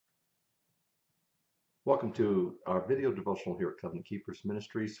Welcome to our video devotional here at Covenant Keepers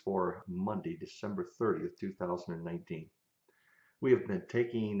Ministries for Monday, December 30th, 2019. We have been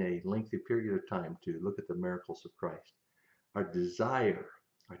taking a lengthy period of time to look at the miracles of Christ. Our desire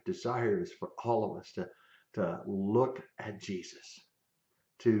is for all of us to look at Jesus,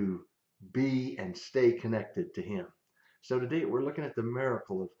 to be and stay connected to Him. So today we're looking at the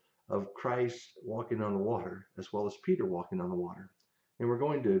miracle of Christ walking on the water, as well as Peter walking on the water. And we're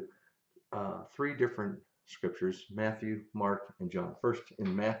going to three different scriptures: Matthew, Mark, and John. First,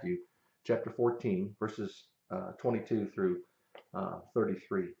 in Matthew chapter 14, verses 22 through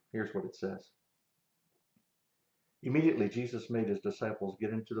 33. Here's what it says. Immediately Jesus made his disciples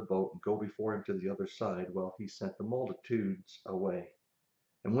get into the boat and go before him to the other side while he sent the multitudes away.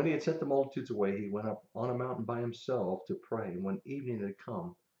 And when he had sent the multitudes away, he went up on a mountain by himself to pray. And when evening had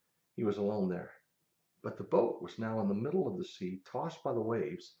come, he was alone there. But the boat was now in the middle of the sea, tossed by the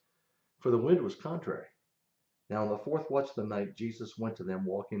waves, for the wind was contrary. Now on the fourth watch of the night, Jesus went to them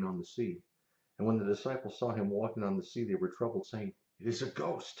walking on the sea. And when the disciples saw him walking on the sea, they were troubled, saying, "It is a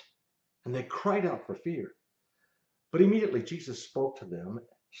ghost." And they cried out for fear. But immediately Jesus spoke to them,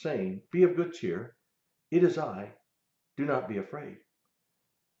 saying, "Be of good cheer. It is I. Do not be afraid."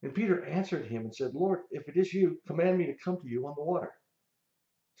 And Peter answered him and said, "Lord, if it is you, command me to come to you on the water."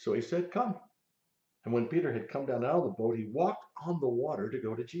 So he said, "Come." And when Peter had come down out of the boat, he walked on the water to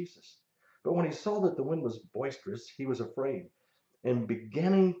go to Jesus. But when he saw that the wind was boisterous, he was afraid. And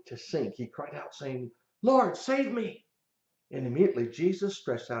beginning to sink, he cried out, saying, "Lord, save me." And immediately Jesus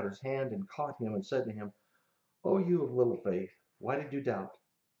stretched out his hand and caught him and said to him, "O you of little faith, why did you doubt?"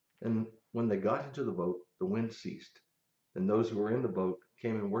 And when they got into the boat, the wind ceased. Then those who were in the boat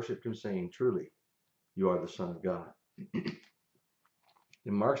came and worshipped him, saying, "Truly, you are the Son of God."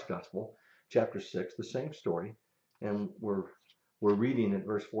 In Mark's Gospel, chapter 6, the same story, and we're reading at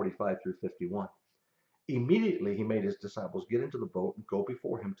verse 45 through 51. Immediately he made his disciples get into the boat and go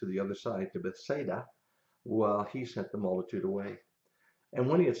before him to the other side, to Bethsaida, while he sent the multitude away. And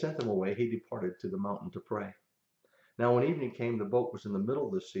when he had sent them away, he departed to the mountain to pray. Now when evening came, the boat was in the middle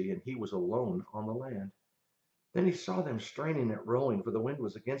of the sea, and he was alone on the land. Then he saw them straining at rowing, for the wind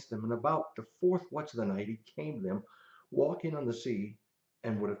was against them. And about the fourth watch of the night he came to them, walking on the sea,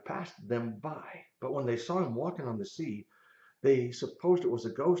 and would have passed them by. But when they saw him walking on the sea, they supposed it was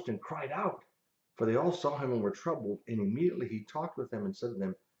a ghost and cried out, for they all saw him and were troubled. And immediately he talked with them and said to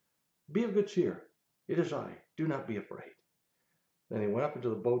them, "Be of good cheer. It is I. Do not be afraid." Then he went up into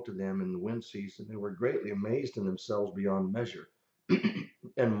the boat to them, and the wind ceased, and they were greatly amazed in themselves beyond measure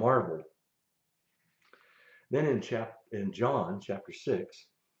and marveled. Then in John chapter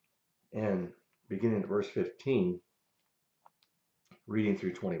 6, and beginning at verse 15, reading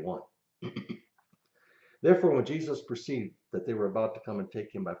through 21. Therefore, when Jesus perceived that they were about to come and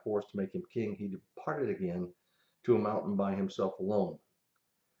take him by force to make him king, he departed again to a mountain by himself alone.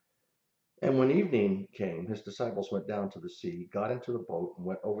 And when evening came, his disciples went down to the sea, got into the boat, and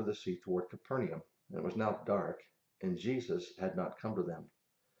went over the sea toward Capernaum. And it was now dark, and Jesus had not come to them.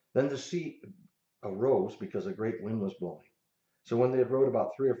 Then the sea arose because a great wind was blowing. So when they had rowed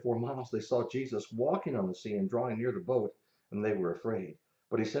about 3 or 4 miles, they saw Jesus walking on the sea and drawing near the boat, and they were afraid.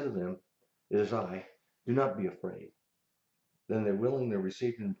 But he said to them, "It is I. Do not be afraid." Then they willingly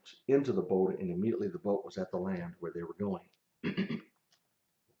received him into the boat, and immediately the boat was at the land where they were going.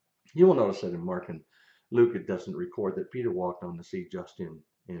 You will notice that in Mark and Luke, it doesn't record that Peter walked on the sea, just in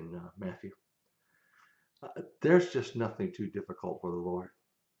Matthew. There's just nothing too difficult for the Lord.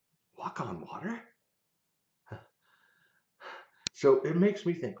 Walk on water? So it makes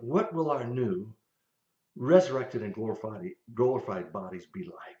me think, what will our new resurrected and glorified bodies be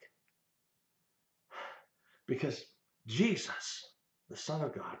like? Because Jesus, the Son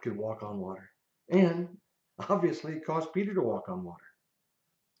of God, could walk on water. And obviously it caused Peter to walk on water.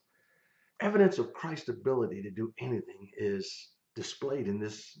 Evidence of Christ's ability to do anything is displayed in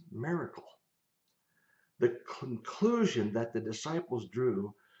this miracle. The conclusion that the disciples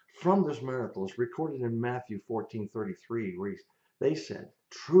drew from this miracle is recorded in Matthew 14:33, where they said,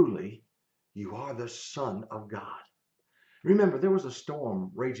 "Truly, you are the Son of God." Remember, there was a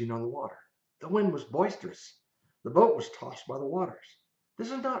storm raging on the water. The wind was boisterous. The boat was tossed by the waters. This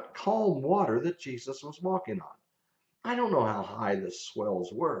is not calm water that Jesus was walking on. I don't know how high the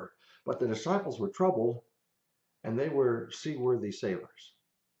swells were, but the disciples were troubled, and they were seaworthy sailors.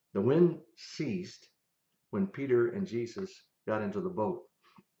 The wind ceased when Peter and Jesus got into the boat.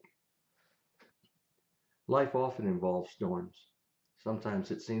 Life often involves storms. Sometimes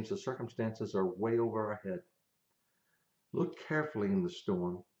it seems the circumstances are way over our head. Look carefully in the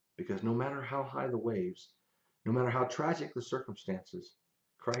storm, because no matter how high the waves, no matter how tragic the circumstances,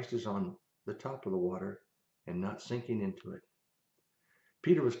 Christ is on the top of the water and not sinking into it.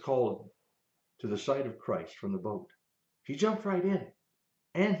 Peter was called to the side of Christ from the boat. He jumped right in,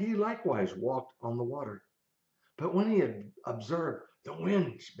 and he likewise walked on the water. But when he had observed the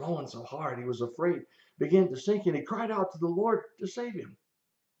wind blowing so hard, he was afraid, began to sink, and he cried out to the Lord to save him,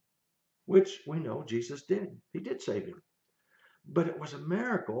 which we know Jesus did. He did save him. But it was a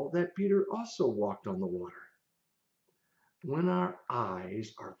miracle that Peter also walked on the water. When our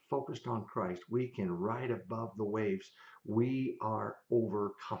eyes are focused on Christ, we can ride above the waves. We are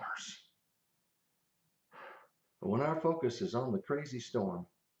overcomers. But when our focus is on the crazy storm,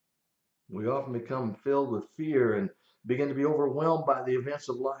 we often become filled with fear and begin to be overwhelmed by the events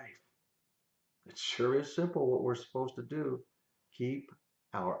of life. It sure is simple what we're supposed to do. Keep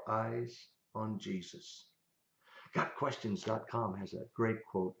our eyes on Jesus. GotQuestions.com has a great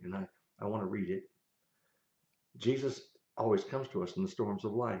quote, and I want to read it. Jesus always comes to us in the storms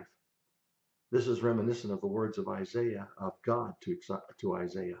of life. This is reminiscent of the words of Isaiah, of God to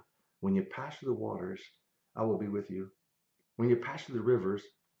Isaiah. When you pass through the waters, I will be with you. When you pass through the rivers,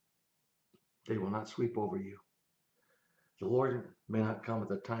 they will not sweep over you. The Lord may not come at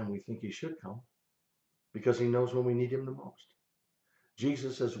the time we think he should come, because he knows when we need him the most.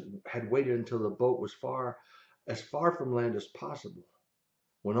 Jesus had waited until the boat was as far from land as possible,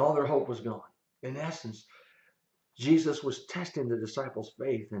 when all their hope was gone. In essence, Jesus was testing the disciples'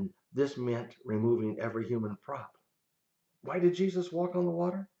 faith, and this meant removing every human prop. Why did Jesus walk on the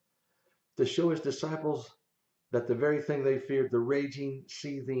water? To show his disciples that the very thing they feared, the raging,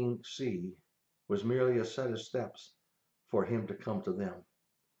 seething sea, was merely a set of steps for him to come to them.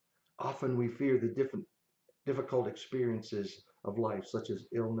 Often we fear the difficult experiences of life, such as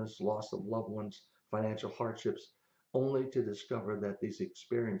illness, loss of loved ones, financial hardships, only to discover that these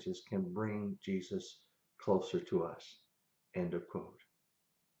experiences can bring Jesus closer to us. End of quote.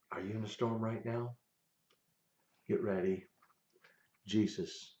 Are you in a storm right now? Get ready.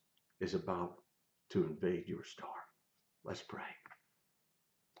 Jesus is about to invade your storm. Let's pray.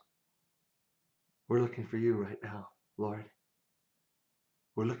 We're looking for you right now, Lord.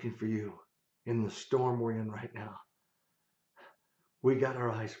 We're looking for you in the storm we're in right now. We got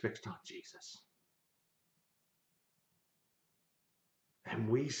our eyes fixed on Jesus. And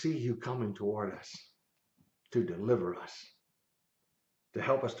we see you coming toward us to deliver us, to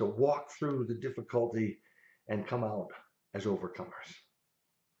help us to walk through the difficulty and come out as overcomers.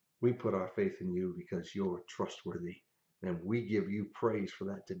 We put our faith in you because you're trustworthy, and we give you praise for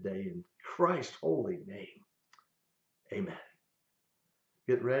that today in Christ's holy name. Amen.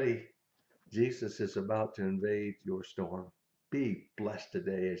 Get ready. Jesus is about to invade your storm. Be blessed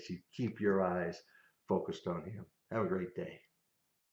today as you keep your eyes focused on him. Have a great day.